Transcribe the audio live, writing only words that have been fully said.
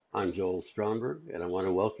I'm Joel Stromberg, and I want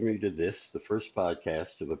to welcome you to this, the first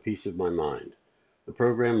podcast of A Piece of My Mind. The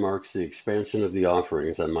program marks the expansion of the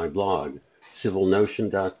offerings on my blog,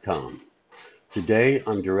 civilnotion.com. Today,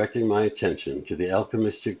 I'm directing my attention to the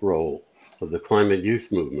alchemistic role of the climate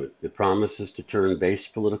youth movement that promises to turn base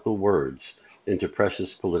political words into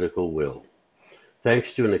precious political will.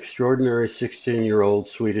 Thanks to an extraordinary 16-year-old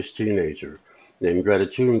Swedish teenager named Greta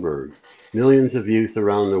Thunberg, millions of youth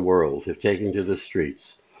around the world have taken to the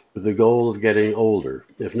streets with the goal of getting older,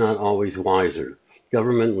 if not always wiser,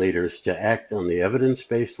 government leaders to act on the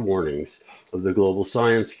evidence-based warnings of the global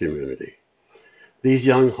science community. These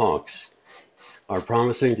young hawks are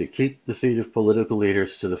promising to keep the feet of political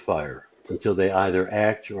leaders to the fire until they either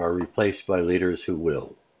act or are replaced by leaders who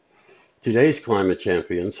will. Today's climate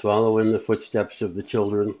champions follow in the footsteps of the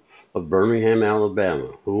children of Birmingham,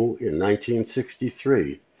 Alabama, who, in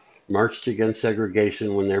 1963, marched against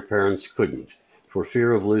segregation when their parents couldn't, for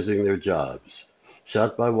fear of losing their jobs.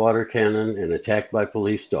 Shot by water cannon and attacked by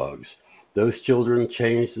police dogs, those children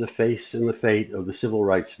changed the face and the fate of the civil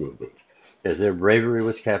rights movement, as their bravery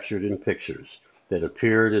was captured in pictures that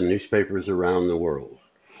appeared in newspapers around the world.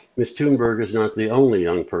 Ms. Thunberg is not the only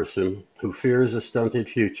young person who fears a stunted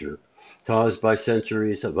future caused by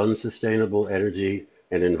centuries of unsustainable energy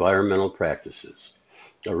and environmental practices.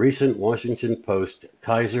 A recent Washington Post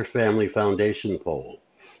Kaiser Family Foundation poll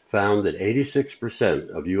found that 86%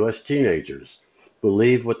 of U.S. teenagers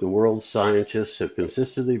believe what the world's scientists have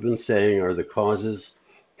consistently been saying are the causes,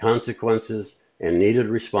 consequences, and needed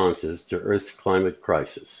responses to Earth's climate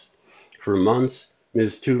crisis. For months,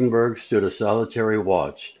 Ms. Thunberg stood a solitary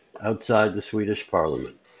watch outside the Swedish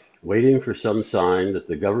parliament, waiting for some sign that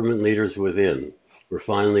the government leaders within were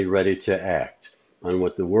finally ready to act on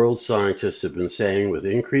what the world's scientists have been saying with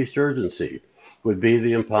increased urgency would be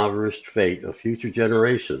the impoverished fate of future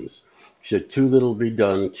generations should too little be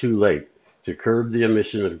done too late to curb the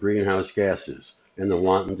emission of greenhouse gases and the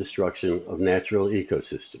wanton destruction of natural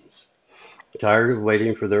ecosystems. Tired of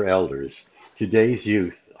waiting for their elders, today's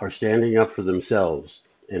youth are standing up for themselves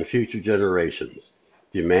and future generations,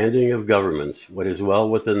 demanding of governments what is well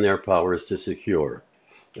within their powers to secure: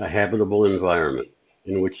 a habitable environment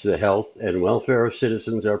in which the health and welfare of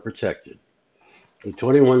citizens are protected. The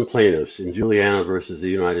 21 plaintiffs in Juliana versus the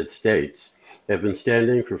United States have been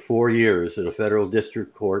standing for 4 years in a federal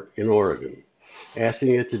district court in Oregon,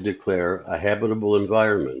 asking it to declare a habitable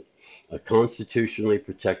environment a constitutionally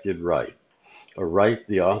protected right, a right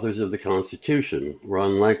the authors of the Constitution were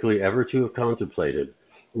unlikely ever to have contemplated,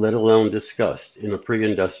 let alone discussed, in a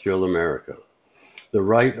pre-industrial America. The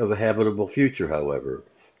right of a habitable future, however,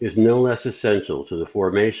 is no less essential to the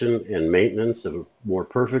formation and maintenance of a more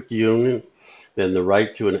perfect union than the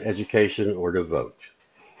right to an education or to vote.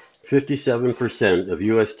 57% of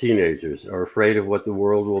U.S. teenagers are afraid of what the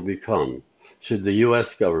world will become should the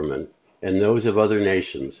U.S. government and those of other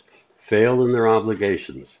nations fail in their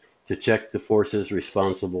obligations to check the forces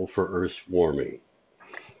responsible for Earth's warming.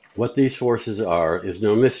 What these forces are is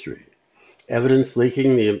no mystery. Evidence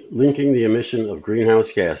linking the emission of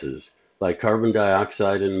greenhouse gases like carbon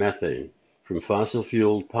dioxide and methane from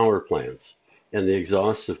fossil-fueled power plants and the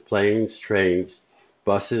exhausts of planes, trains,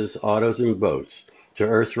 buses, autos, and boats to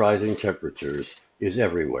Earth's rising temperatures is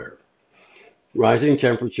everywhere. Rising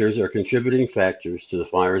temperatures are contributing factors to the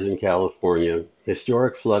fires in California,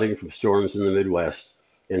 historic flooding from storms in the Midwest,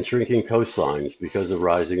 and shrinking coastlines because of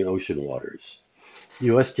rising ocean waters.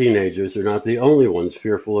 U.S. teenagers are not the only ones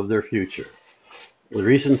fearful of their future. The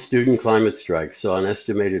recent student climate strike saw an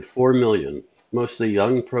estimated 4 million, mostly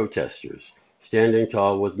young protesters, standing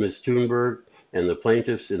tall with Ms. Thunberg and the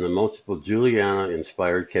plaintiffs in the multiple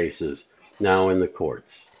Juliana-inspired cases now in the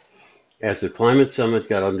courts. As the climate summit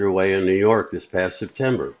got underway in New York this past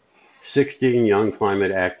September, 16 young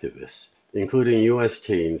climate activists, including U.S.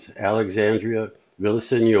 teens Alexandria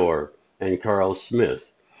Villaseñor and Carl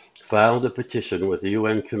Smith, filed a petition with the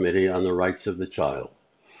UN Committee on the Rights of the Child.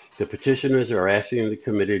 The petitioners are asking the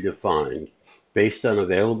committee to find, based on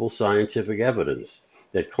available scientific evidence,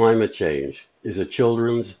 that climate change is a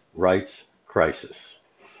children's rights crisis.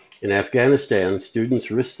 In Afghanistan,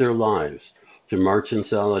 students risked their lives to march in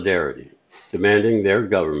solidarity, demanding their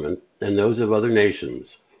government and those of other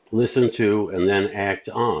nations listen to and then act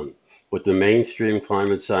on what the mainstream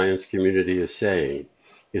climate science community is saying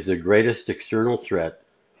is the greatest external threat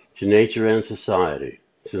to nature and society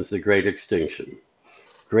since the Great Extinction,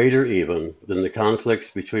 greater even than the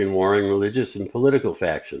conflicts between warring religious and political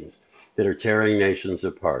factions that are tearing nations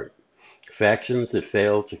apart, factions that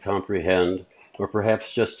fail to comprehend, or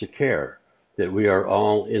perhaps just to care, that we are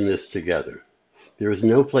all in this together. There is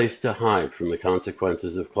no place to hide from the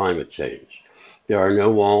consequences of climate change. There are no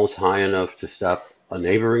walls high enough to stop a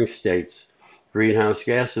neighboring state's greenhouse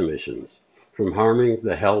gas emissions from harming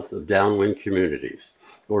the health of downwind communities,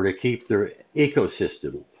 or to keep their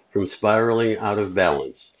ecosystem from spiraling out of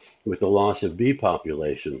balance with the loss of bee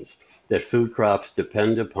populations that food crops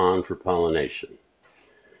depend upon for pollination.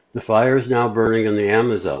 The fires now burning in the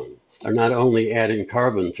Amazon are not only adding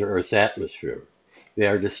carbon to Earth's atmosphere, they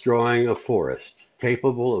are destroying a forest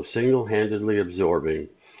capable of single-handedly absorbing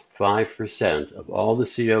 5% of all the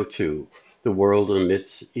CO2 the world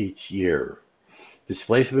emits each year.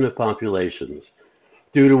 Displacement of populations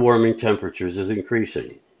due to warming temperatures is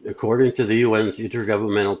increasing. According to the UN's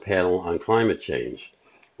Intergovernmental Panel on Climate Change,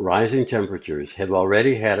 rising temperatures have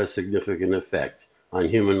already had a significant effect on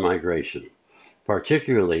human migration,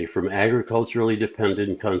 particularly from agriculturally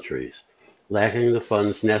dependent countries lacking the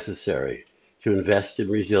funds necessary to invest in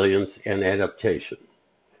resilience and adaptation.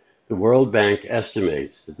 The World Bank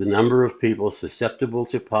estimates that the number of people susceptible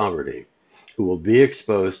to poverty who will be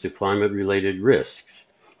exposed to climate-related risks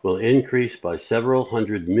will increase by several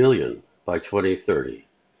hundred million by 2030.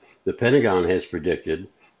 The Pentagon has predicted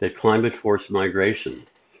that climate-forced migration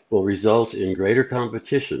will result in greater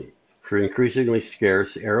competition for increasingly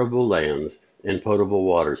scarce arable lands and potable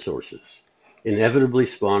water sources, inevitably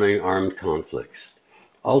spawning armed conflicts,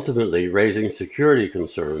 ultimately raising security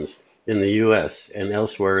concerns in the US and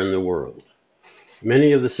elsewhere in the world.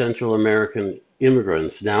 Many of the Central American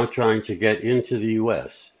immigrants now trying to get into the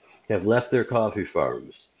US have left their coffee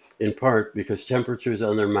farms, in part because temperatures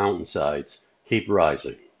on their mountainsides keep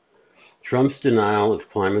rising. Trump's denial of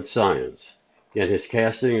climate science and his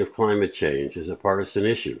casting of climate change as a partisan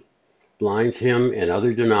issue blinds him and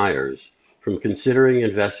other deniers from considering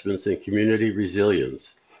investments in community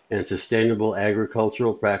resilience and sustainable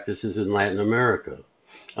agricultural practices in Latin America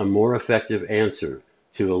a more effective answer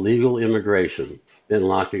to illegal immigration than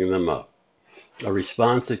locking them up, a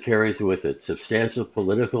response that carries with it substantial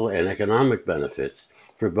political and economic benefits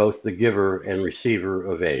for both the giver and receiver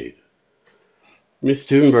of aid. Ms.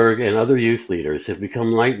 Thunberg and other youth leaders have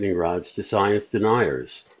become lightning rods to science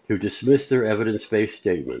deniers who dismiss their evidence-based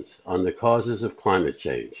statements on the causes of climate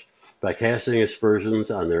change by casting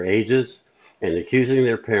aspersions on their ages and accusing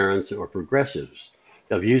their parents or progressives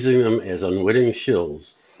of using them as unwitting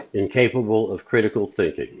shills incapable of critical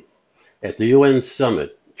thinking. At the UN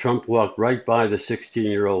summit, Trump walked right by the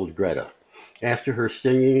 16-year-old Greta after her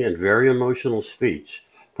stinging and very emotional speech,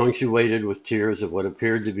 punctuated with tears of what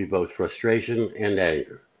appeared to be both frustration and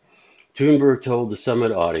anger. Thunberg told the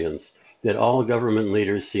summit audience that all government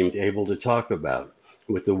leaders seemed able to talk about,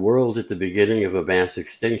 with the world at the beginning of a mass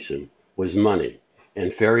extinction, was money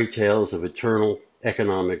and fairy tales of eternal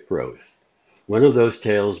economic growth. One of those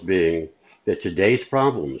tales being that today's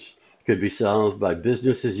problems could be solved by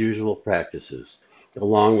business as usual practices,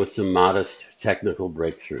 along with some modest technical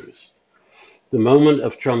breakthroughs. The moment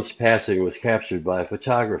of Trump's passing was captured by a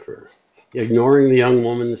photographer. Ignoring the young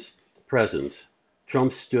woman's presence,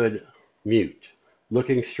 Trump stood mute,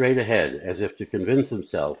 looking straight ahead as if to convince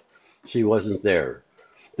himself she wasn't there,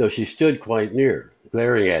 though she stood quite near,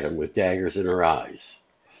 glaring at him with daggers in her eyes.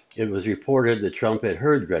 It was reported that Trump had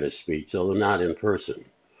heard Greta's speech, although not in person.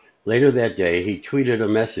 Later that day, he tweeted a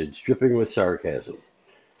message dripping with sarcasm.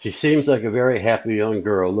 She seems like a very happy young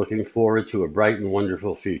girl looking forward to a bright and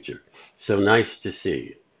wonderful future. So nice to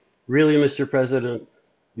see. Really, Mr. President?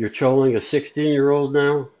 You're trolling a 16-year-old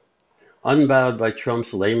now? Unbowed by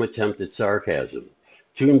Trump's lame attempt at sarcasm,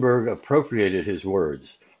 Thunberg appropriated his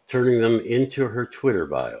words, turning them into her Twitter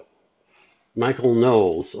bio. Michael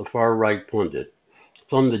Knowles, a far-right pundit,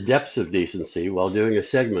 plumbed the depths of decency while doing a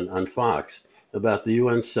segment on Fox about the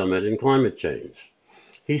UN summit and climate change.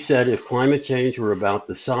 He said if climate change were about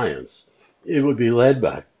the science, it would be led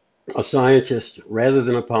by a scientist rather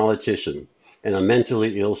than a politician and a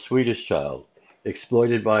mentally ill Swedish child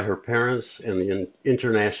exploited by her parents and the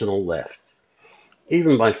international left.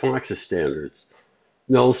 Even by Fox's standards,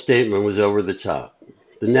 Knowles' statement was over the top.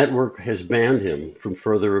 The network has banned him from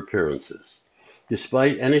further appearances.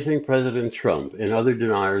 Despite anything President Trump and other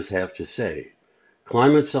deniers have to say,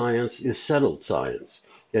 climate science is settled science,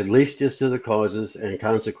 at least as to the causes and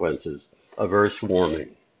consequences of Earth's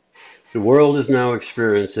warming. The world is now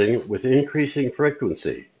experiencing, with increasing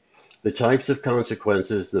frequency, the types of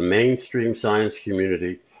consequences the mainstream science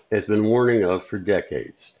community has been warning of for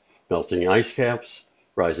decades: melting ice caps,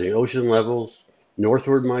 rising ocean levels,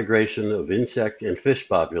 northward migration of insect and fish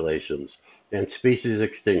populations, and species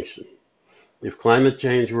extinction. If climate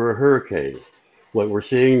change were a hurricane, what we're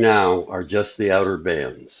seeing now are just the outer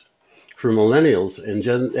bands. For millennials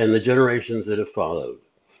and the generations that have followed,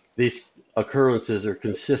 these occurrences are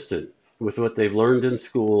consistent with what they've learned in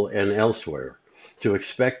school and elsewhere to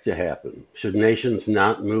expect to happen should nations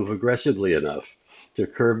not move aggressively enough to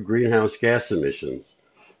curb greenhouse gas emissions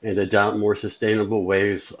and adopt more sustainable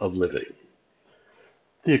ways of living.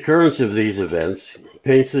 The occurrence of these events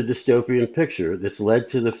paints the dystopian picture that's led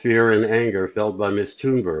to the fear and anger felt by Ms.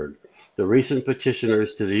 Thunberg, the recent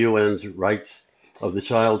petitioners to the UN's Rights of the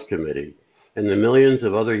Child Committee, and the millions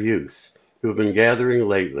of other youths who have been gathering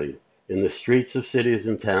lately in the streets of cities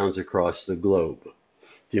and towns across the globe,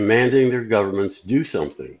 demanding their governments do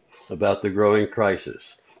something about the growing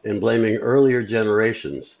crisis and blaming earlier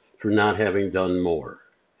generations for not having done more.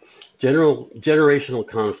 Generational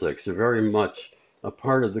conflicts are very much a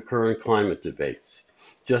part of the current climate debates,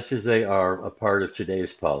 just as they are a part of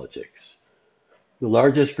today's politics. The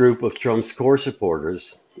largest group of Trump's core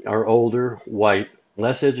supporters are older, white,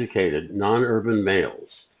 less educated, non-urban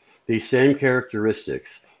males. These same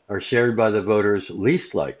characteristics are shared by the voters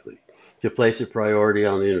least likely to place a priority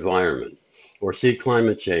on the environment or see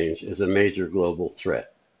climate change as a major global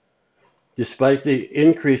threat. Despite the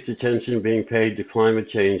increased attention being paid to climate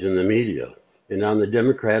change in the media and on the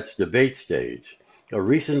Democrats' debate stage, a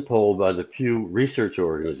recent poll by the Pew Research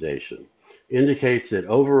Organization indicates that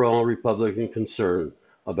overall Republican concern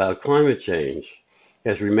about climate change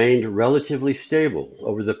has remained relatively stable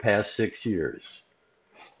over the past 6 years.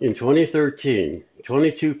 In 2013,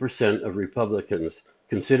 22% of Republicans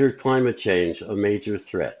considered climate change a major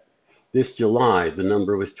threat. This July, the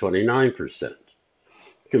number was 29%.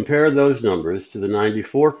 Compare those numbers to the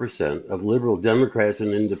 94% of liberal Democrats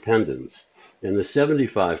and independents and the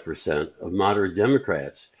 75% of moderate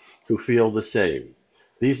Democrats who feel the same.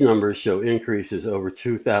 These numbers show increases over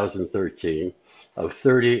 2013 of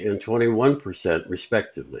 30 and 21%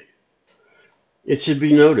 respectively. It should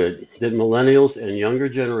be noted that millennials and younger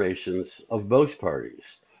generations of both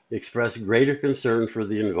parties express greater concern for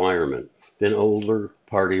the environment than older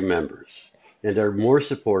party members, and are more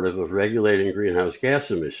supportive of regulating greenhouse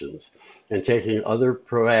gas emissions and taking other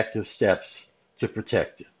proactive steps to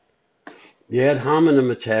protect it. The ad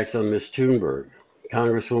hominem attacks on Ms. Thunberg,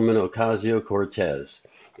 Congresswoman Ocasio-Cortez,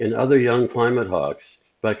 and other young climate hawks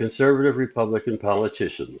by conservative Republican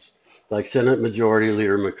politicians like Senate Majority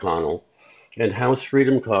Leader McConnell and House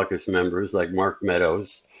Freedom Caucus members like Mark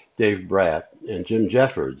Meadows, Dave Brat, and Jim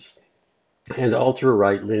Jeffords, and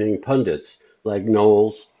ultra-right-leaning pundits like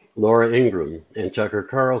Knowles, Laura Ingraham, and Tucker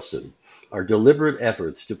Carlson are deliberate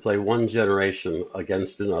efforts to play one generation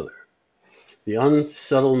against another. The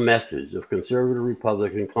unsubtle message of conservative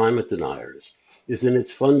Republican climate deniers is in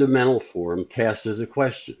its fundamental form cast as a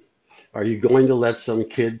question. Are you going to let some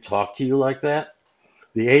kid talk to you like that?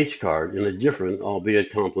 The H card, in a different,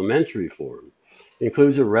 albeit complementary form,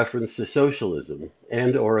 includes a reference to socialism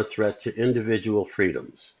and or a threat to individual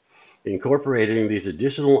freedoms. Incorporating these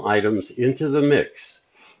additional items into the mix,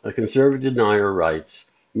 a conservative denier writes,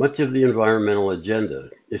 much of the environmental agenda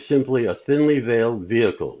is simply a thinly veiled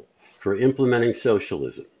vehicle for implementing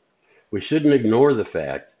socialism. We shouldn't ignore the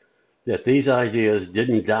fact that these ideas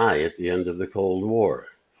didn't die at the end of the Cold War.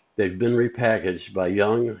 They've been repackaged by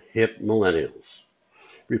young, hip millennials.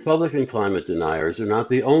 Republican climate deniers are not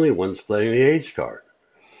the only ones playing the age card.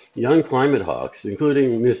 Young climate hawks,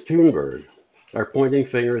 including Ms. Thunberg, are pointing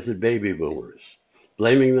fingers at baby boomers,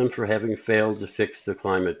 blaming them for having failed to fix the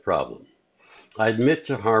climate problem. I admit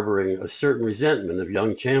to harboring a certain resentment of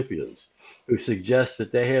young champions who suggest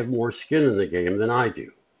that they have more skin in the game than I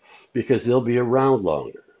do, because they'll be around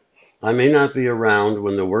longer. I may not be around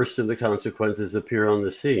when the worst of the consequences appear on the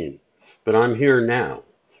scene, but I'm here now,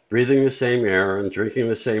 breathing the same air and drinking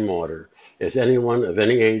the same water as anyone of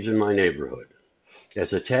any age in my neighborhood.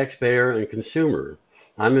 As a taxpayer and consumer,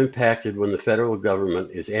 I'm impacted when the federal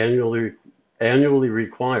government is annually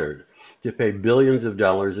required to pay billions of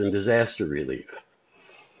dollars in disaster relief.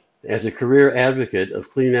 As a career advocate of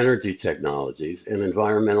clean energy technologies and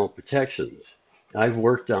environmental protections, I've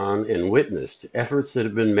worked on and witnessed efforts that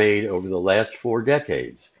have been made over the last 4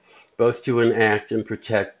 decades, both to enact and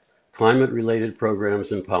protect climate-related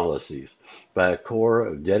programs and policies by a core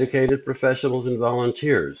of dedicated professionals and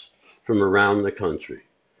volunteers from around the country.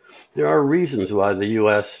 There are reasons why the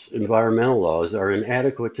U.S. environmental laws are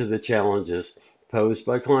inadequate to the challenges posed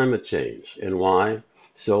by climate change, and why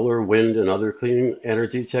solar, wind, and other clean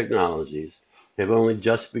energy technologies have only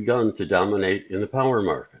just begun to dominate in the power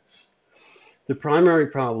markets. The primary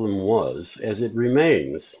problem was, as it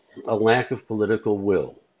remains, a lack of political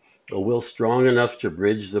will, a will strong enough to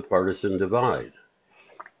bridge the partisan divide.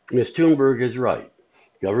 Ms. Thunberg is right.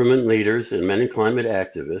 Government leaders and many climate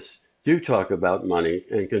activists do talk about money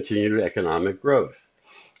and continued economic growth.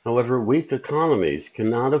 However, weak economies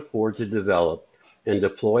cannot afford to develop and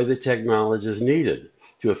deploy the technologies needed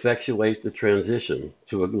to effectuate the transition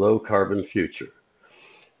to a low-carbon future.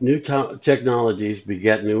 New technologies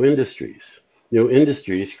beget new industries. New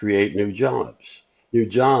industries create new jobs. New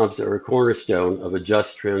jobs are a cornerstone of a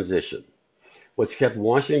just transition. What's kept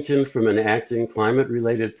Washington from enacting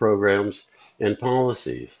climate-related programs and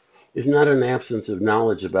policies is not an absence of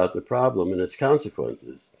knowledge about the problem and its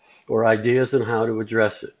consequences, or ideas on how to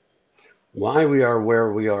address it. Why we are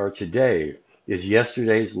where we are today is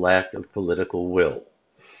yesterday's lack of political will.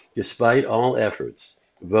 Despite all efforts,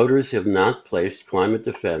 voters have not placed climate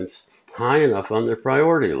defense high enough on their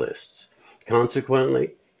priority lists.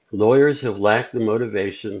 Consequently, lawmakers have lacked the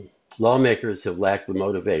motivation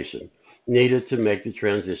needed to make the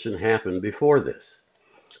transition happen before this.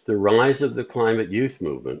 The rise of the climate youth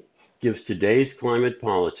movement gives today's climate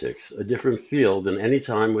politics a different feel than any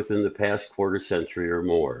time within the past quarter century or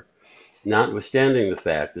more, notwithstanding the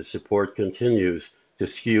fact that support continues to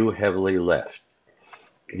skew heavily left.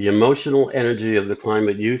 The emotional energy of the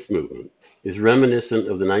climate youth movement is reminiscent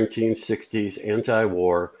of the 1960s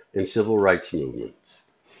anti-war and civil rights movements.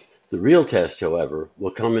 The real test, however,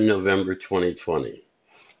 will come in November 2020.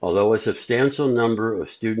 Although a substantial number of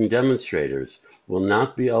student demonstrators will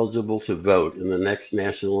not be eligible to vote in the next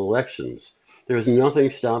national elections, there is nothing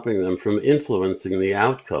stopping them from influencing the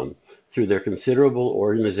outcome through their considerable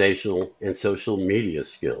organizational and social media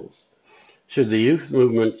skills. Should the youth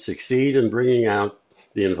movement succeed in bringing out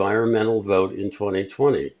the environmental vote in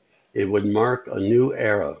 2020, it would mark a new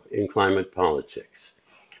era in climate politics.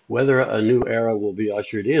 Whether a new era will be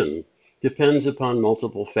ushered in depends upon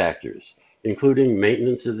multiple factors, including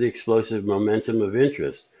maintenance of the explosive momentum of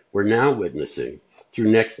interest we're now witnessing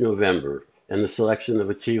through next November and the selection of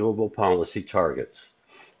achievable policy targets.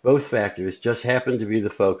 Both factors just happen to be the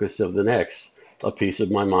focus of the next A Piece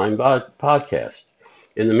of My Mind podcast.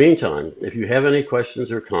 In the meantime, if you have any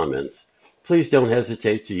questions or comments, please don't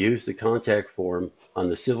hesitate to use the contact form on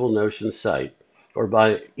the Civil Notion site or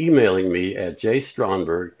by emailing me at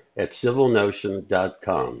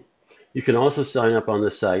jstronberg@civilnotion.com. You can also sign up on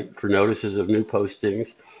the site for notices of new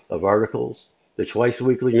postings of articles, the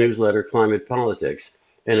twice-weekly newsletter Climate Politics,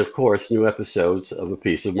 and of course, new episodes of A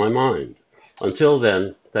Piece of My Mind. Until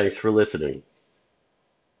then, thanks for listening.